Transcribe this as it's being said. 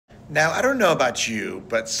Now, I don't know about you,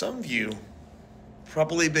 but some of you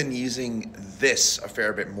probably been using this a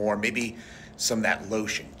fair bit more, maybe some of that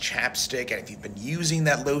lotion, chapstick. And if you've been using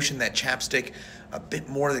that lotion, that chapstick a bit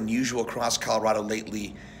more than usual across Colorado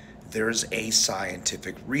lately, there's a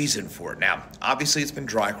scientific reason for it. Now, obviously it's been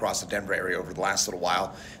dry across the Denver area over the last little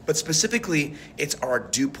while, but specifically it's our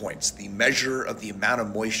dew points, the measure of the amount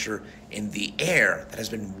of moisture in the air that has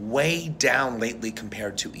been way down lately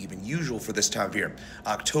compared to even usual for this time of year.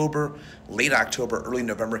 October, late October, early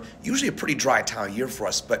November, usually a pretty dry time of year for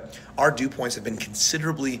us, but our dew points have been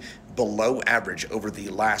considerably below average over the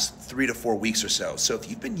last 3 to 4 weeks or so. So if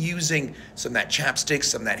you've been using some of that chapstick,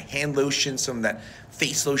 some of that hand lotion, some of that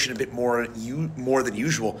face lotion a bit more than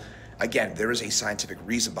usual, again, there is a scientific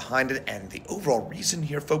reason behind it, and the overall reason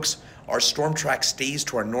here, folks, our storm track stays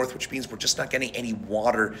to our north, which means we're just not getting any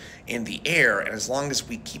water in the air, and as long as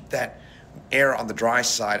we keep that air on the dry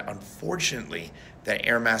side, unfortunately, that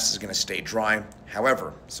air mass is going to stay dry.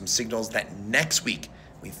 However, some signals that next week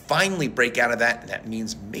we finally break out of that, and that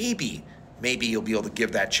means maybe you'll be able to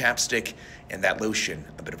give that chapstick and that lotion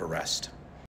a bit of a rest.